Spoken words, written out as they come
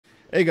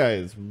Hey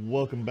guys,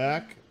 welcome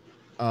back.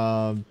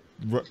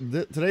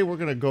 Today we're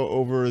gonna go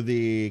over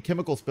the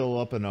chemical spill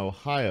up in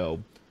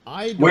Ohio.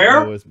 I don't know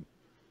Where? as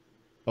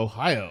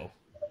Ohio.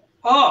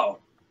 Oh,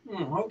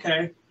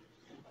 okay.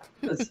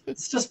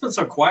 It's just been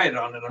so quiet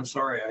on it. I'm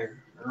sorry. I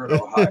heard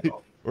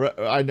Ohio.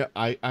 I know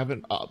I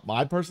haven't.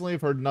 I personally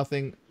have heard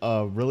nothing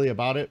really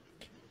about it.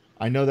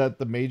 I know that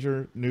the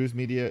major news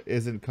media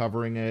isn't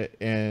covering it,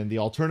 and the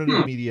alternative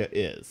Hmm. media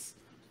is.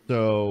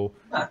 So,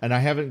 Huh. and I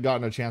haven't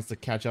gotten a chance to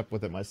catch up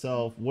with it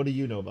myself. What do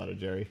you know about it,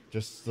 Jerry?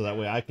 Just so that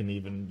way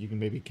you can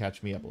maybe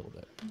catch me up a little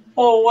bit.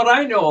 Well, what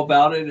I know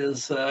about it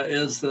is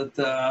that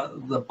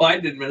the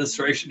Biden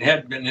administration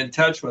had been in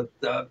touch with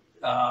the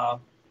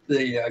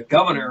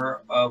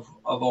governor of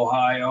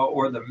Ohio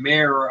or the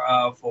mayor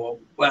of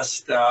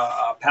West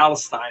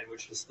Palestine,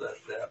 which is the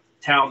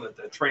town that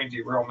the train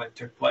derailment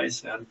took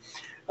place in,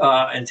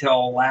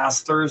 until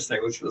last Thursday,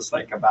 which was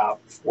like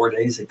about 4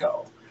 days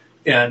ago.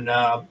 And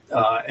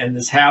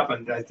this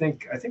happened. I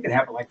think it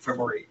happened like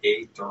February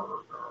 8th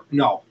or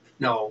no,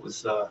 it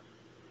was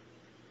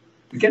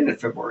beginning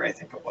of February. I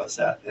think it was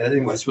that. I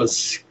think it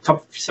was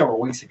several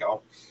weeks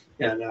ago,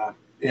 and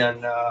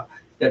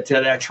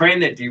that train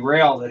that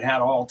derailed, it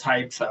had all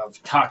types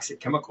of toxic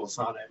chemicals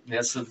on it. And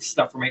that's some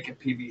stuff for making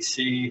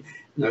PVC.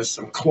 There's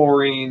some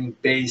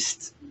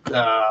chlorine-based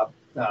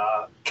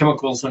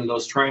chemicals in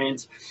those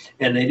trains,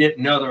 and they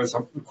didn't know there was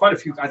quite a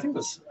few. I think it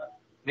was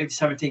maybe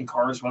 17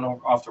 cars went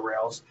off the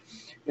rails,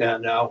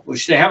 and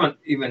which they haven't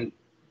even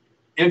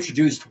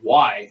introduced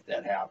why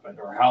that happened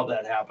or how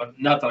that happened.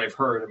 Not that I've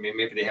heard. I mean,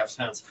 maybe they have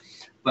sense,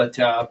 but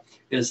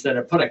is that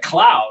it put a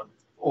cloud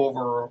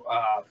over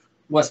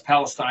West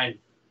Palestine,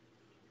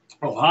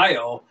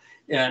 Ohio,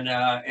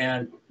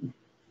 and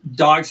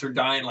dogs are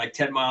dying like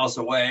 10 miles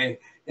away,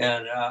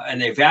 and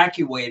they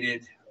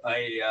evacuated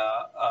a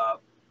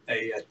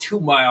 2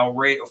 mile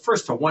radius,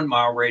 first a 1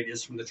 mile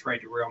radius from the train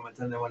derailment,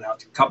 then they went out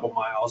to a couple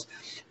miles,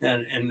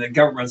 and the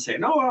government saying,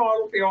 no,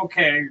 it'll be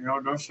okay,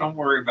 don't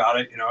worry about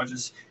it,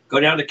 just go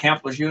down to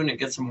Camp Lejeune and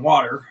get some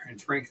water and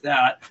drink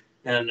that.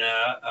 And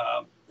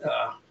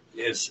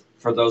is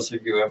for those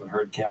of you who haven't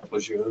heard, Camp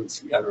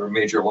Lejeune's under a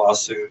major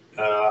lawsuit,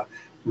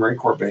 Marine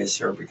Corps base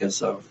there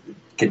because of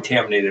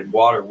contaminated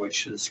water,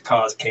 which has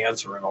caused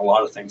cancer and a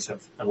lot of things,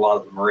 and a lot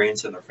of the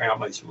Marines and their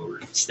families who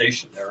were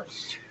stationed there.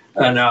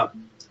 And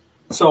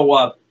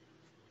so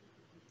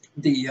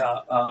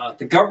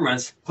the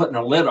government's putting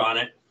a lid on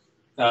it.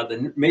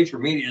 The major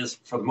media is,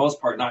 for the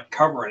most part, not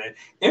covering it.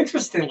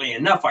 Interestingly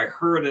enough, I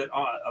heard it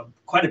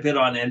quite a bit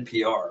on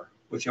NPR,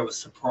 which I was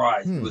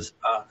surprised. It was,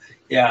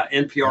 NPR That's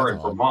in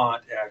odd.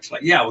 Vermont,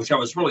 actually. Yeah, which I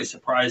was really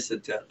surprised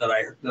that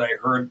I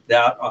heard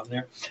that on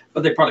there.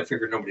 But they probably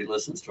figured nobody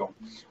listens to them,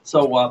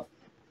 so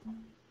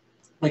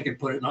they could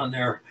put it on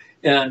there.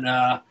 And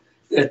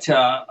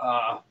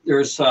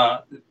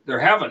they're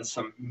having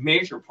some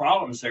major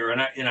problems there.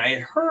 And I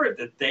had heard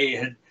that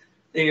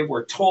they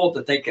were told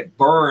that they could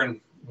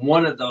burn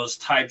one of those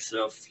types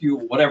of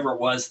fuel, whatever it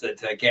was,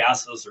 that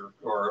gases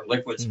or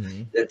liquids,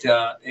 Mm-hmm.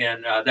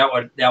 that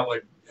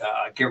would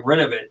get rid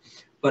of it.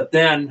 But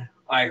then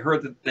I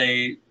heard that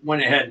they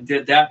went ahead and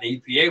did that,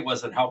 and the EPA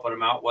wasn't helping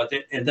them out with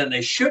it, and then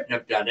they shouldn't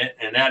have done it,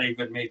 and that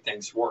even made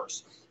things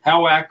worse.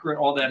 How accurate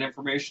all that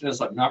information is,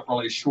 I'm not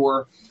really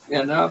sure.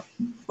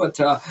 But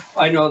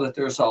I know that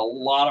there's a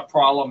lot of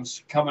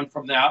problems coming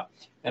from that,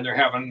 and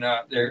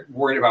they're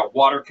worried about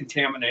water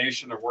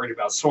contamination, they're worried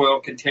about soil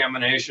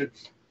contamination,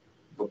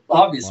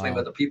 obviously Wow.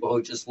 with the people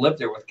who just live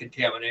there with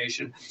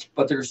contamination.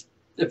 But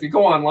if you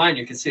go online,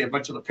 you can see a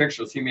bunch of the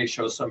pictures. He may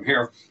show some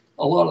here.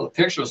 A lot of the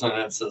pictures, and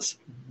it's this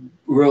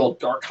real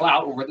dark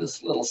cloud over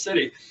this little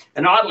city.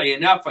 And oddly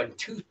enough, in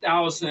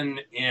 2000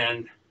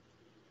 and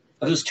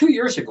it was 2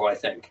 years ago, I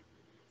think.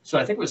 So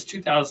I think it was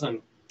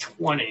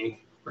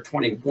 2020 or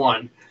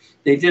 21.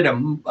 They did a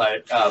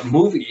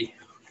movie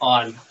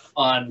on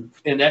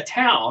in that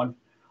town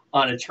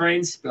on a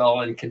train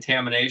spill and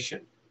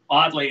contamination.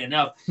 Oddly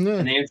enough, Yeah.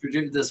 and they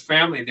introduced this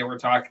family they were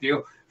talking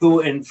to, who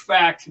in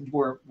fact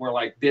were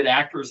like bid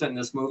actors in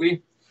this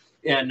movie,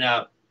 and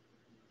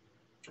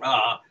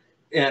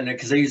and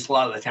because they used a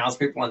lot of the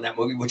townspeople in that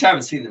movie, which I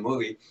haven't seen the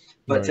movie,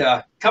 but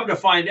Right. come to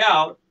find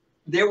out,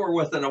 they were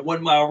within a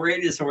 1 mile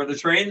radius of where the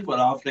trains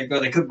went off. They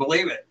couldn't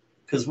believe it,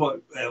 because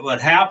what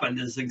happened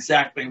is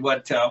exactly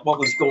what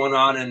was going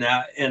on in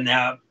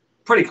that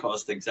pretty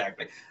close to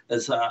exactly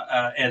as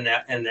in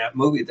that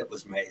movie that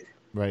was made.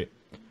 Right.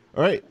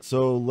 All right.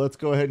 So let's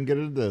go ahead and get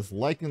into this.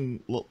 Like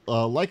and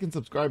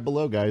subscribe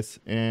below, guys.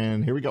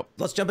 And here we go.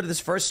 Let's jump into this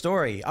first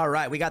story. All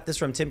right, we got this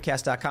from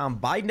timcast.com.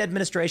 Biden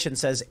administration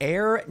says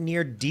air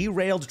near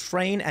derailed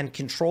train and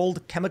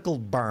controlled chemical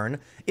burn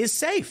is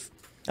safe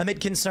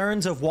amid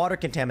concerns of water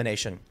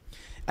contamination.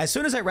 As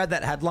soon as I read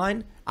that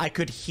headline, I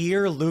could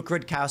hear Luke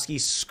Rudkowski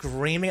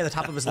screaming at the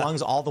top of his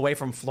lungs all the way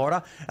from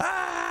Florida.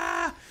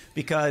 Ah!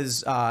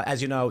 Because,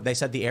 as you know, they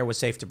said the air was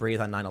safe to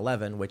breathe on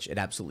 9/11, which it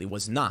absolutely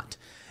was not.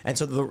 And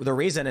so the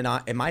reason,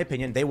 in my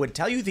opinion, they would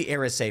tell you the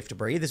air is safe to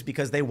breathe is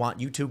because they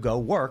want you to go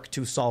work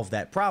to solve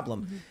that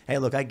problem. Hey,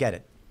 look, I get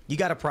it. you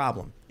got a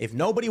problem. If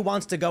nobody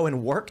wants to go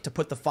and work to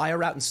put the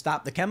fire out and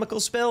stop the chemical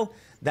spill,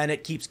 then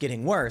it keeps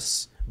getting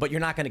worse. But you're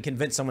not going to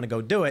convince someone to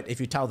go do it if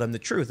you tell them the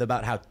truth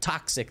about how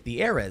toxic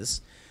the air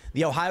is.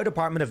 The Ohio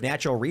Department of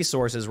Natural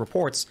Resources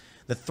reports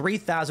the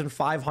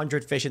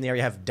 3,500 fish in the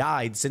area have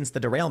died since the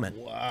derailment.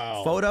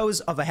 Wow. Photos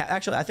of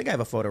actually, I think I have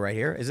a photo right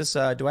here. Is this,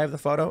 do I have the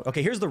photo?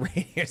 Okay, here's the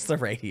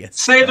radius.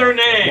 Say their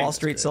name. Wall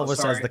Street Silver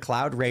says the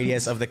cloud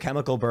radius of the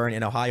chemical burn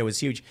in Ohio is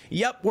huge.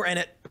 Yep, we're in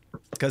it.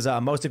 Because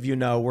most of you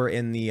know we're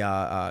in the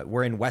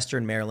we're in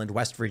Western Maryland,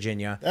 West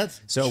Virginia.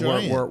 That's so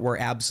giant. we're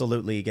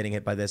absolutely getting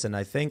hit by this, and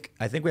I think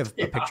we have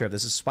a picture of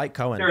this. This is Spike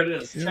Cohen. There it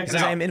is. Check it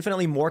out. I am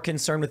infinitely more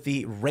concerned with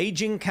the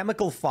raging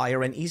chemical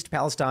fire in East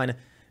Palestine.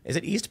 Is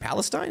it East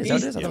Palestine? Is that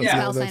what it is? I thought it was Yeah,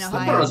 Palestine, I thought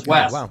Ohio. it was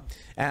west. Wow.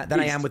 Than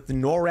I am with the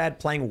NORAD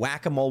playing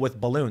whack-a-mole with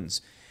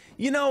balloons.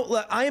 You know,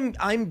 look,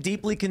 I'm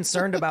deeply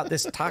concerned about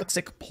this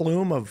toxic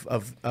plume of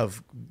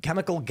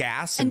chemical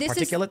gas and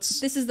particulates.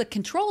 This is the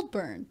controlled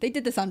burn. They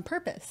did this on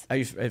purpose. Are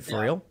you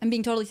for real? I'm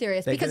being totally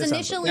serious. They Because did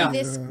this on initially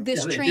purpose.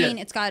 this they train, did.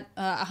 it's got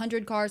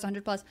 100 cars,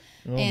 100 plus,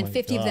 and my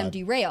 50 of them God.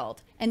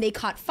 derailed. And they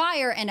caught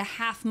fire, and a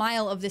half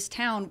mile of this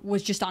town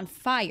was just on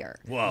fire.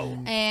 Whoa.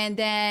 And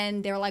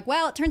then they were like,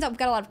 well, it turns out we've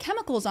got a lot of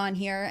chemicals on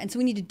here, and so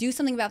we need to do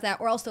something about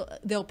that, or else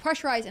they'll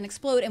pressurize and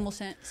explode, and we'll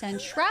send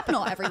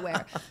shrapnel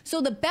everywhere.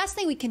 So the best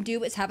thing we can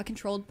do is have a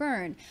controlled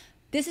burn.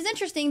 This is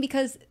interesting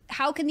because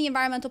how can the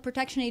Environmental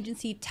Protection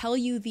Agency tell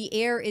you the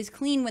air is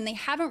clean when they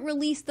haven't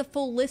released the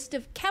full list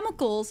of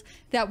chemicals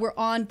that were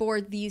on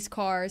board these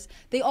cars?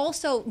 They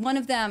also, one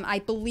of them, I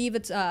believe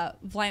it's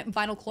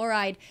vinyl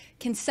chloride,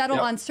 can settle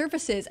on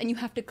surfaces and you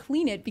have to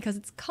clean it because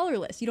it's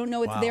colorless. You don't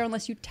know it's there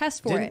unless you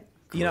test for it.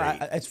 You know,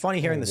 it's funny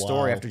hearing the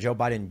story wow. after Joe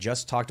Biden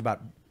just talked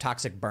about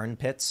toxic burn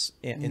pits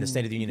in the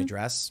State of the Union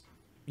address,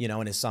 you know,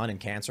 and his son and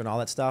cancer and all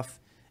that stuff.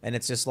 And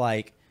it's just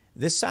like,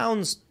 this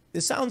sounds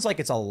like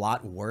it's a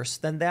lot worse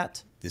than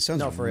that. This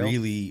sounds for real.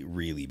 really,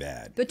 really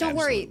bad. But don't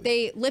worry, Absolutely.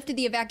 they lifted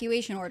the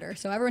evacuation order,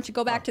 so everyone should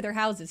go back to their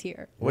houses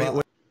here. Wait,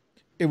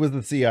 It was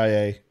the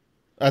CIA.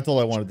 That's all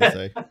I wanted to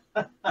say.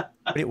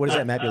 what is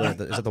that map?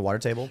 Is it the water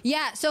table?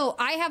 Yeah, so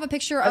I have a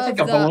picture I of think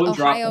the a balloon dropped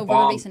Ohio a River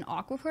bomb. Basin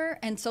Aquifer,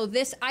 and so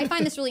I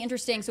find this really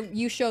interesting. So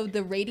you showed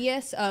the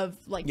radius of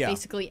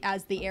basically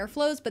as the air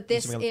flows, but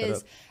this Somebody look that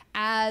is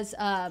as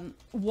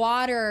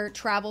water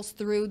travels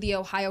through the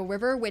Ohio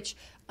River, which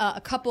a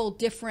couple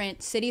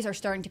different cities are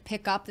starting to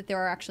pick up that there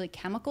are actually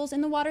chemicals in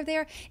the water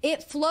there.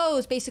 It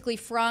flows basically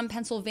from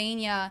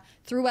Pennsylvania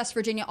through West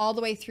Virginia all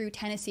the way through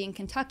Tennessee and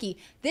Kentucky.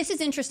 This is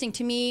interesting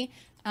to me.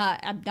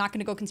 I'm not going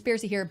to go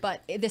conspiracy here,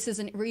 but this is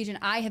a region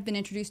I have been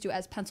introduced to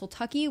as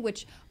Pennsyltucky,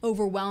 which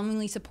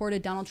overwhelmingly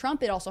supported Donald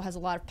Trump. It also has a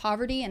lot of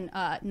poverty and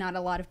not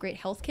a lot of great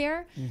health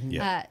care.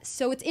 Yeah.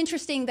 So it's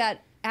interesting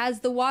that as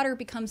the water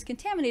becomes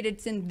contaminated,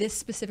 it's in this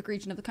specific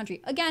region of the country.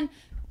 Again,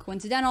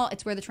 coincidental,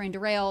 it's where the train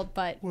derailed,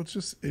 but... Well, it's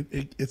just,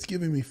 it's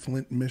giving me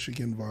Flint,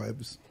 Michigan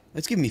vibes.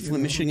 It's giving me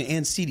Flint, Michigan,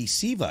 and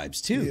CDC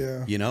vibes too.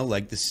 Yeah. You know,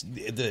 like this.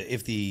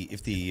 If the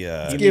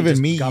It's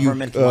giving me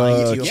government lying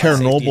to you about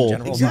safety in Chernobyl,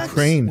 general?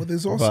 Ukraine. Well,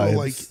 there's also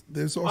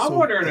vibes. I'm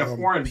wondering if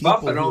Warren people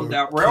Buffett who owned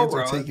that kids are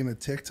railroad. taking a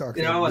TikTok,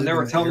 You know, and they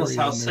were telling us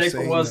how safe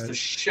it was to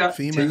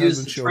FEMA use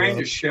hasn't the showed train up,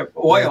 to ship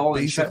oil that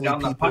and shut basically down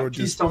the people are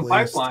just Keystone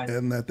placed, Pipeline.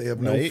 and that they have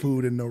no Right.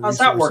 food and no How's resources.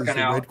 that working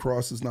the out? Red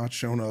Cross has not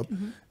shown up,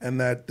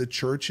 and that the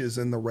churches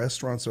and the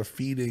restaurants are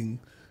feeding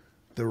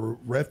the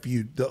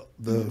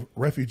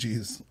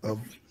refugees of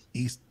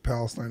East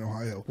Palestine,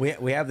 Ohio.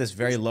 We have this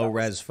very low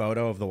res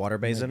photo of the water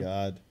basin,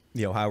 God.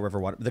 the Ohio River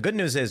water. The good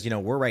news is,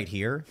 we're right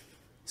here,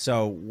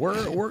 so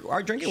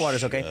our drinking water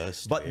is okay.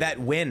 But that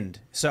wind,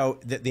 so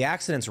the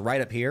accident's right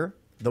up here.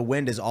 The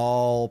wind is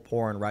all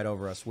pouring right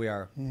over us. We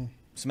are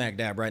smack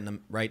dab right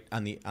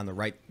on the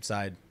right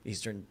side,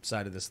 eastern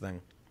side of this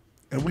thing.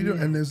 And we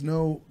don't. And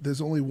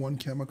there's only one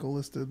chemical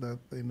listed that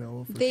they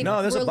know of. They've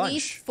No, there's a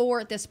released bunch. 4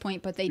 at this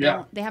point, but they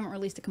haven't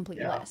released a complete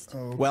list.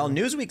 Well,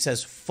 Newsweek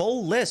says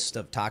full list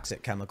of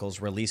toxic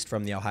chemicals released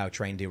from the Ohio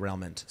train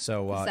derailment.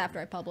 So This is after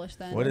I published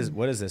that. what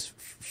is this?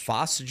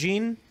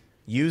 Phosgene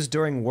used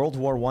during World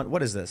War I.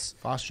 What is this?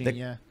 Phosgene,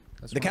 yeah.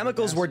 That's The one of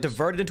chemicals were gases.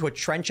 diverted into a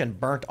trench and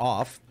burnt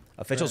off.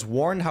 Officials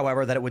warned,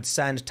 however, that it would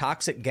send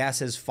toxic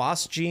gases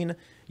phosgene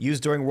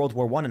used during World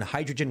War I and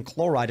hydrogen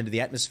chloride into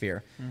the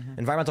atmosphere.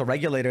 Environmental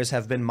regulators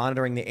have been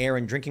monitoring the air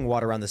and drinking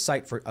water on the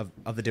site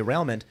of the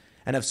derailment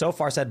and have so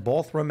far said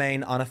both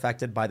remain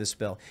unaffected by the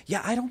spill.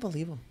 Yeah, I don't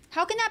believe them.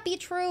 How can that be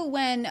true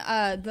when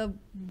the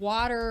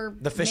water...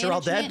 The fish are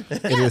all dead?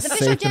 management- It Yeah, is the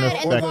fish are safe and dead,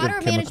 and the effective water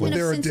management chemical. of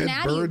There are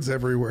Cincinnati... dead birds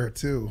everywhere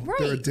too. There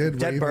are Right. dead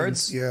Dead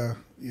ravens. birds?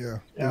 Yeah.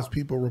 There's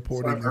people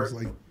reporting I've there's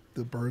heard. like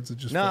the birds are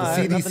just. No, full of-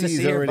 I have nothing to CDC's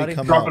see here, already buddy.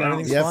 come Dropping out.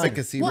 out. The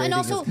efficacy Well, and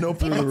rating also, is no if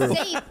proof.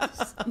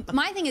 it's safe,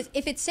 my thing is,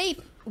 if it's safe,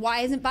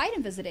 why isn't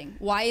Biden visiting?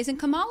 Why isn't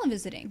Kamala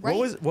visiting? Right?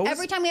 What was-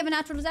 Every time we have a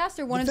natural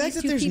disaster, one The of fact these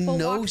that two there's people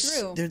no walk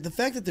through. the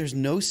fact that there's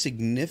no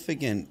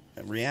significant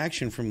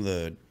reaction from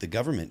the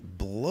government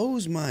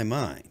blows my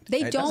mind.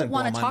 They It don't doesn't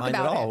want blow to my talk mind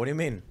about at all. it. What do you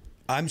mean?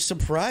 I'm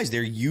surprised.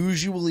 They're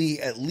usually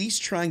at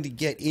least trying to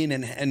get in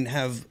and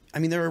have. I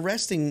mean, they're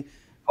arresting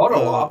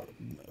Photo op.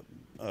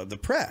 the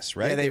press,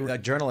 right? Yeah, a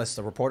journalist,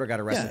 a reporter got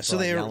arrested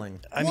for yelling.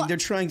 I mean, they're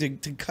trying to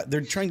cut.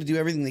 They're trying to do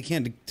everything they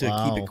can to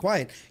keep it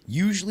quiet.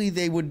 Usually,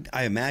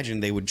 I imagine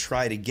they would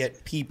try to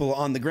get people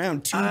on the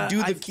ground to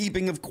do the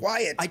keeping of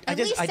quiet. At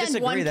least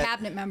send one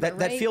cabinet member,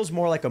 that feels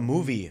more like a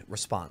movie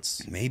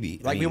response. Maybe.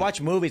 Like, we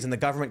watch movies and the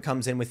government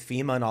comes in with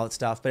FEMA and all that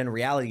stuff, but in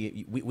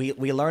reality,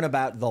 we learn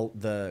about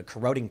the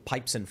corroding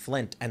pipes in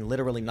Flint, and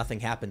literally nothing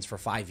happens for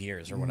 5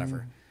 years or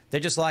whatever. They're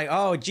just like,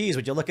 oh, geez,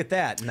 would you look at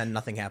that? And then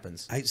nothing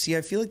happens. I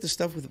feel like the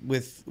stuff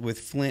with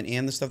Flint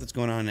and the stuff that's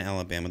going on in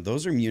Alabama,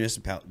 those are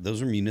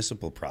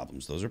municipal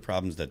problems. Those are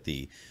problems that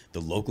the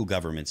local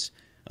governments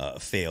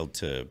failed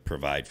to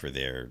provide for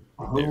their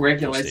who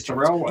regulates the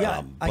railway.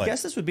 Yeah, I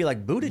guess this would be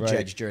like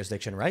Buttigieg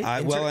jurisdiction,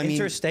 right?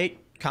 Interstate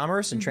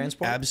commerce and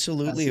transport.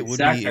 Absolutely,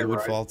 That's it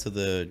would fall to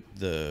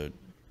the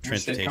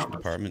transportation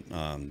department.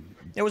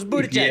 It was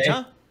Buttigieg,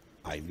 huh?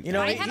 I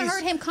haven't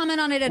heard him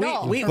comment on it at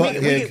all. We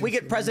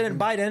get President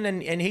Biden,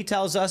 and he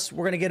tells us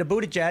we're going to get a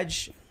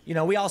Buttigieg.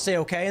 We all say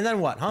okay, and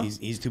then what, huh?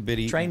 He's too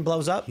busy. Train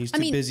blows up. He's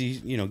too busy,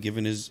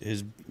 giving his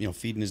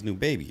feeding his new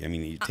baby. I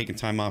mean, he's taking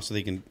time off so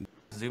they can.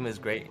 Zoom is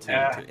great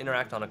to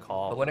interact on a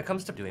call, but when it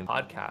comes to doing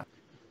podcasts,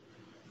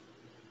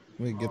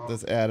 let me get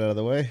this ad out of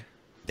the way.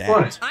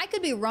 I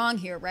could be wrong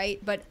here, right?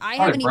 But I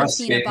haven't even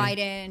seen a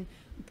Biden.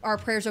 Our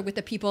prayers are with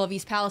the people of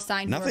East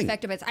Palestine who are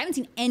affected by this. I haven't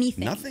seen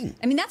anything. Nothing.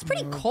 I mean, that's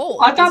pretty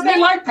cold. I thought they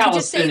liked Palestinians. To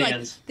just say,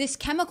 like, this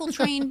chemical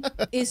train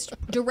is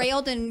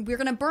derailed and we're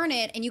going to burn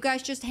it, and you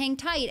guys just hang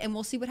tight and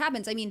we'll see what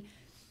happens. I mean,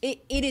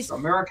 it is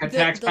America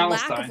attacks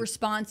Palestine. Lack of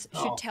response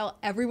should tell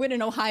everyone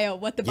in Ohio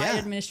what the Biden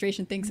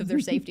administration thinks of their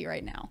safety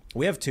right now.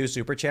 We have 2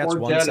 super chats.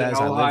 One says,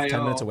 I live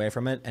 10 minutes away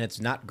from it, and it's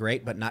not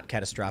great, but not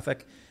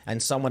catastrophic.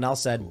 And someone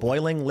else said,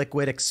 boiling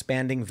liquid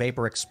expanding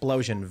vapor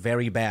explosion,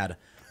 very bad.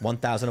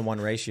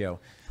 1,001 ratio.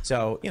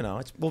 So,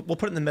 we'll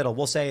put it in the middle.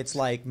 We'll say it's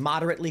like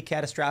moderately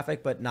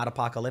catastrophic, but not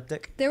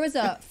apocalyptic. There was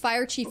a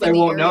fire chief in the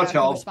area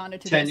who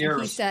responded to this,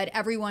 and he said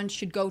everyone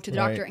should go to the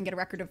doctor and get a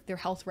record of their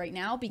health right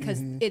now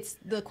because it's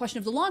the question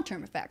of the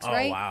long-term effects,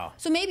 right? Oh, wow.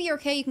 So maybe you're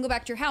okay, you can go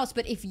back to your house,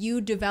 but if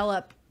you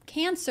develop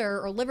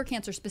cancer or liver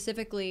cancer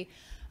specifically,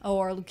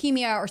 or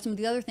leukemia or some of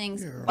the other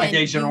things, like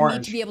Agent Orange,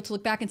 need to be able to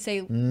look back and say,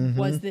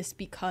 was this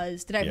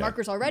because, did I have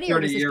markers already, or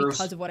was this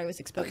because of what I was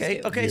exposed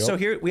to? Okay, so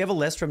here we have a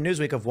list from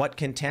Newsweek of what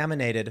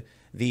contaminated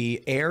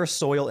the air,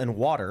 soil, and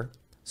water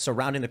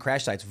surrounding the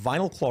crash sites.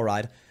 Vinyl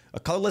chloride, a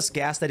colorless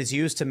gas that is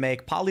used to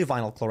make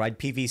polyvinyl chloride,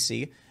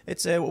 PVC.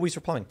 It's what we use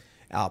for plumbing.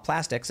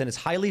 Plastics, and it's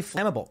highly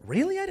flammable.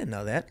 Really? I didn't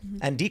know that.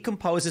 And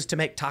decomposes to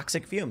make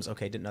toxic fumes.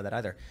 Okay, didn't know that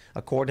either.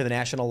 According to the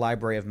National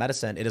Library of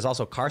Medicine, it is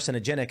also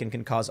carcinogenic and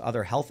can cause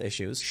other health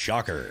issues.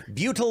 Shocker.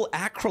 Butyl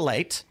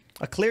acrylate,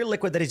 a clear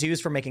liquid that is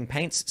used for making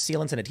paints,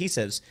 sealants, and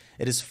adhesives.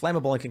 It is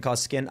flammable and can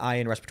cause skin, eye,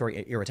 and respiratory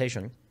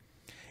irritation.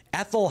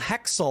 Ethyl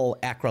hexyl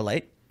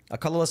acrylate, a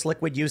colorless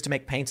liquid used to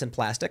make paints and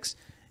plastics.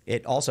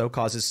 It also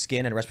causes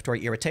skin and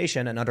respiratory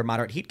irritation, and under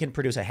moderate heat can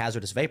produce a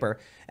hazardous vapor.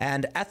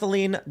 And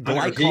ethylene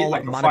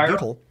glycol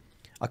monobutyl,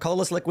 a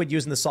colorless liquid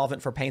used in the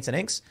solvent for paints and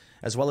inks,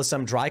 as well as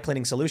some dry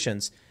cleaning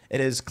solutions. It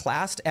is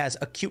classed as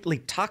acutely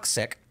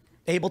toxic,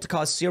 able to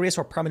cause serious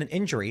or permanent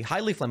injury,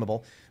 highly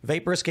flammable.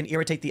 Vapors can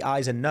irritate the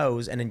eyes and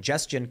nose, and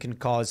ingestion can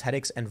cause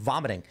headaches and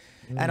vomiting.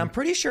 And I'm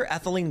pretty sure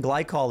ethylene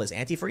glycol is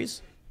antifreeze.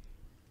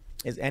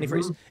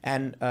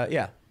 And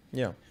yeah.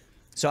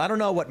 So I don't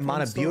know what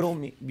monobutyl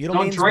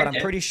means, but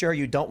I'm pretty sure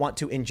you don't want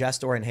to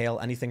ingest or inhale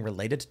anything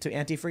related to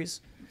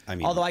antifreeze.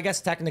 Although I guess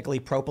technically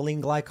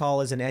propylene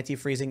glycol is an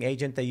antifreezing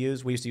agent they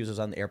use. We used to use those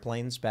on the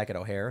airplanes back at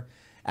O'Hare.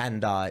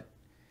 And,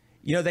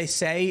 they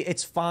say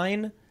it's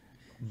fine,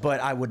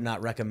 but I would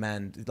not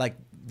recommend. Like,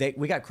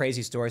 we got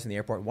crazy stories in the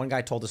airport. One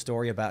guy told a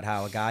story about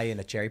how a guy in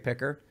a cherry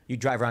picker, you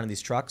drive around in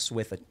these trucks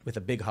with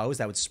a big hose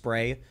that would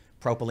spray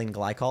propylene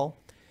glycol.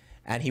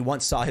 And he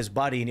once saw his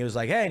buddy, and he was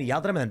like, hey, and he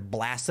yelled at him and then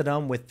blasted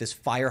him with this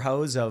fire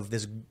hose of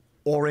this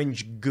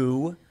orange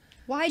goo.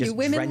 Why do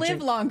women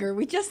live longer?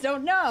 We just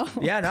don't know.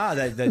 Yeah, no,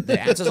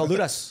 the answers elude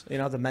us,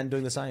 the men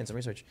doing the science and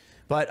research.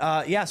 But,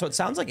 so it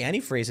sounds like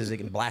antifreeze is you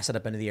can blast it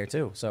up into the air,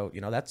 too. So,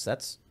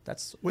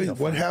 that's Wait,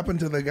 what happened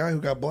to the guy who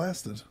got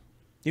blasted?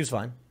 He was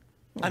fine.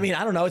 I mean,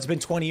 I don't know. It's been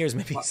 20 years.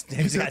 Maybe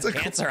he's got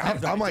cancer.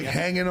 I'm like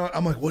hanging on.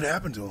 I'm like, what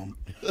happened to him?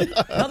 And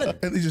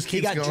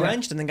he got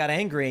drenched and then got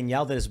angry and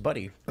yelled at his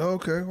buddy.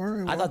 Okay, all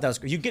right. Well. I thought that was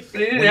good. You get.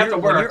 But he didn't have to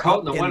wear a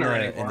coat in the winter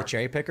anymore. In the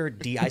cherry picker,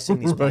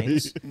 de-icing these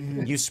planes,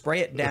 you spray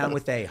it down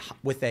with a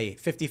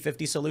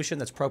 50-50 solution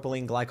that's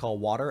propylene glycol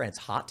water, and it's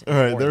hot. All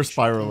right, they're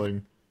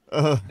spiraling.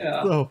 That's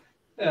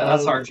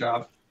our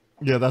job.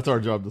 Yeah, that's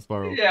our job to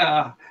spiral.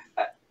 Yeah,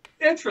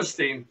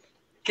 interesting.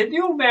 Can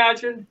you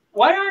imagine?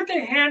 Why aren't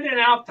they handing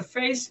out the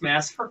face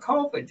masks for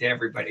COVID to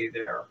everybody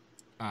there?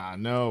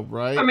 No,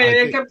 right? I mean,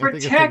 it can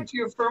protect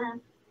you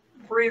from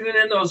breathing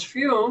in those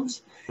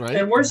fumes. Right.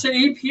 And where's the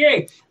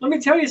EPA? Let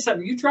me tell you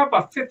something. You drop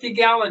a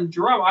 50-gallon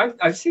drum.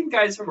 I've seen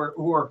guys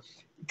who are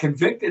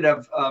convicted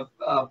of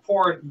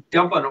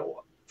dumping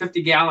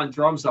 50-gallon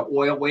drums of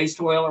oil, waste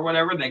oil or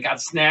whatever. They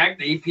got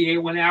snagged. The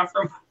EPA went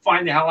after them.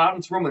 Find the hell out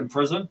and threw them in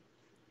prison.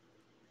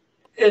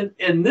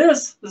 and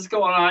this is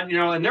going on, you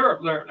know, and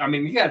they're I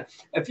mean,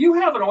 if you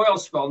have an oil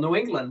spill, New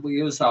England, we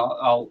use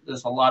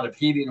there's a lot of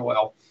heating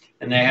oil,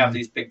 and they have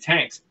these big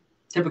tanks,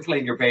 typically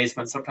in your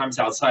basement, sometimes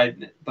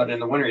outside, but in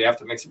the winter you have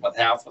to mix it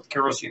with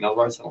kerosene,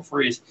 otherwise it'll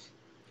freeze.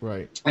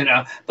 Right. And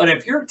but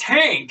if your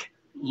tank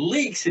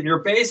leaks in your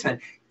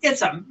basement,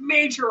 it's a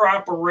major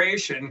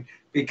operation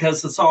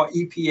because it's all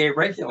EPA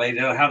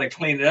regulated on how to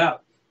clean it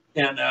up.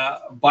 And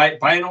buy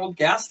an old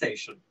gas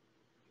station,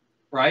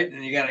 right?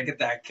 And you got to get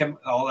that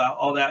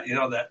all that you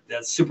know,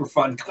 that super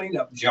fun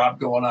cleanup job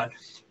going on.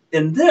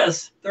 In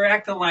this, they're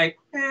acting like,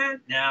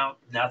 no,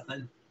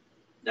 nothing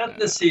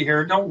to see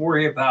here. Don't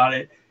worry about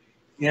it.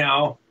 You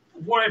know,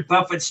 Warren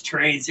Buffett's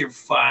trades are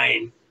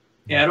fine.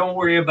 Yeah, don't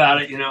worry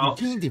about it. You know,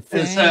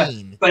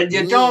 but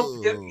you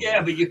don't.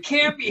 Yeah, but you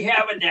can't be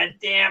having that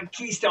damn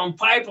Keystone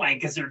pipeline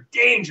because they're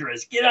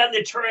dangerous. Get on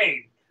the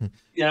train.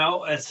 You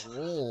know, it's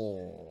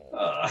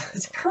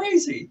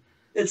crazy.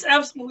 It's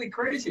absolutely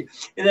crazy.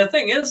 And the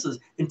thing is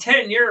in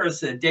 10 years,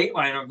 the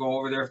Dateline will go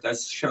over there if that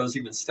show's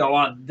even still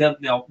on. Then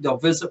they'll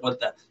visit with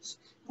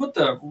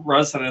the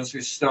residents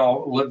who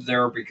still live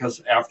there,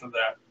 because after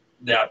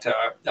that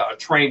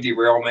train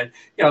derailment,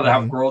 you know, they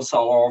have growths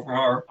all over.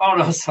 Or, oh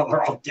no, so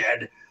they're all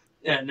dead,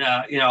 and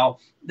you know,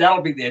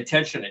 that'll be the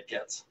attention it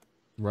gets.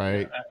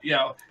 Right. You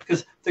know,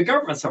 because the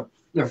governments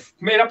they're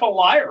made up of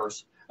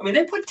liars. I mean,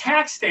 they put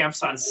tax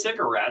stamps on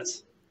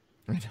cigarettes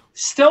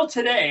still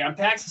today, on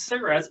packs of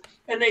cigarettes,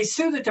 and they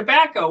sue the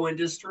tobacco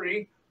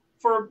industry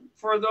for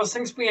those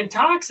things being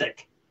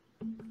toxic.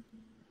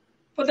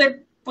 But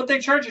they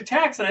charge a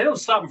tax, and they don't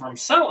stop them from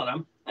selling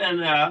them.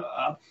 And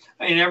I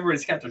mean,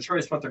 everybody's got their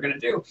choice what they're going to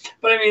do.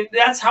 But I mean,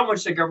 that's how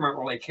much the government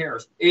really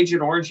cares.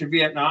 Agent Orange in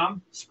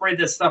Vietnam sprayed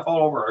this stuff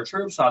all over our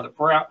troops, on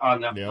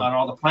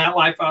all the plant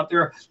life out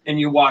there. And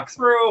you walk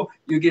through,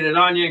 you get it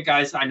on you,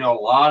 guys. I know a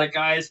lot of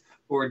guys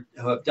who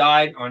have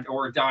died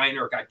or dying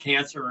or got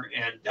cancer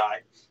and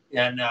died,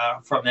 and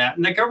from that.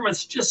 And the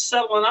government's just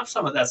settling up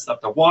some of that stuff.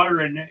 The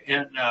water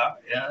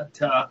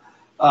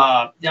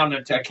down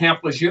at Camp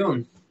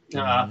Lejeune,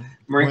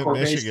 Marine Corps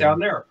base down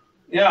there.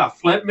 Yeah,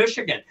 Flint,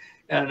 Michigan.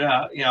 And,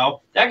 you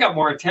know, that got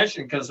more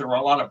attention because there were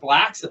a lot of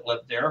blacks that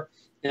lived there.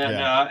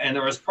 And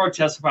there was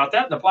protests about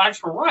that. And the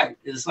blacks were right.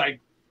 It's like,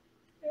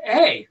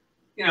 hey,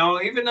 you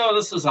know, even though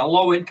this is a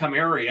low-income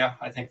area,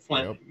 I think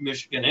Flint,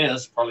 Michigan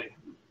is probably,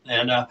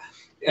 and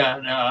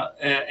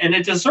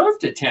it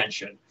deserved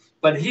attention.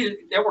 But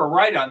they were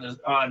right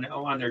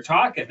on their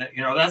talking.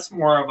 You know, that's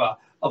more of a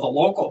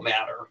local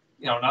matter.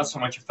 You know, not so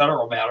much a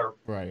federal matter.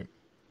 Right.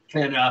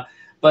 And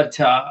but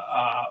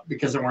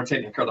because they weren't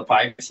taking care of the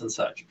pipes and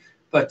such.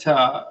 But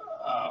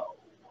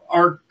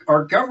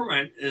our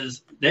government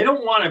they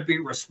don't want to be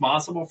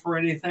responsible for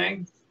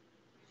anything,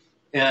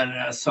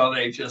 and so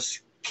they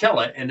just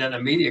kill it, and then the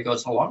media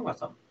goes along with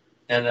them,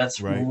 and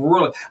that's really.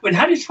 I mean,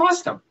 how do you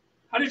trust them?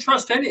 How do you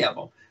trust any of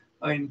them?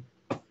 I mean,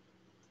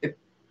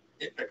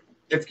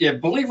 if you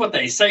believe what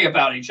they say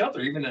about each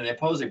other, even in the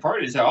opposing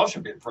parties, they all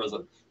should be in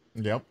prison.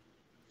 Yep.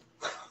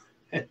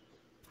 All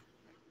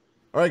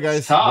right,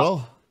 guys.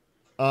 Well,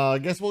 I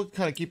guess we'll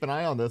kind of keep an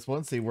eye on this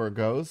one, see where it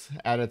goes,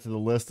 add it to the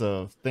list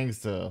of things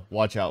to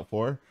watch out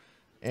for.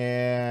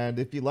 And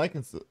if you like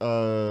it,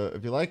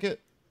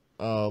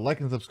 like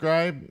and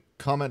subscribe,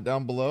 comment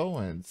down below,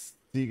 and see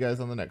you guys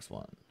on the next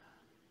one.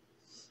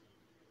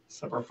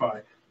 Semper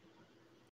Fi.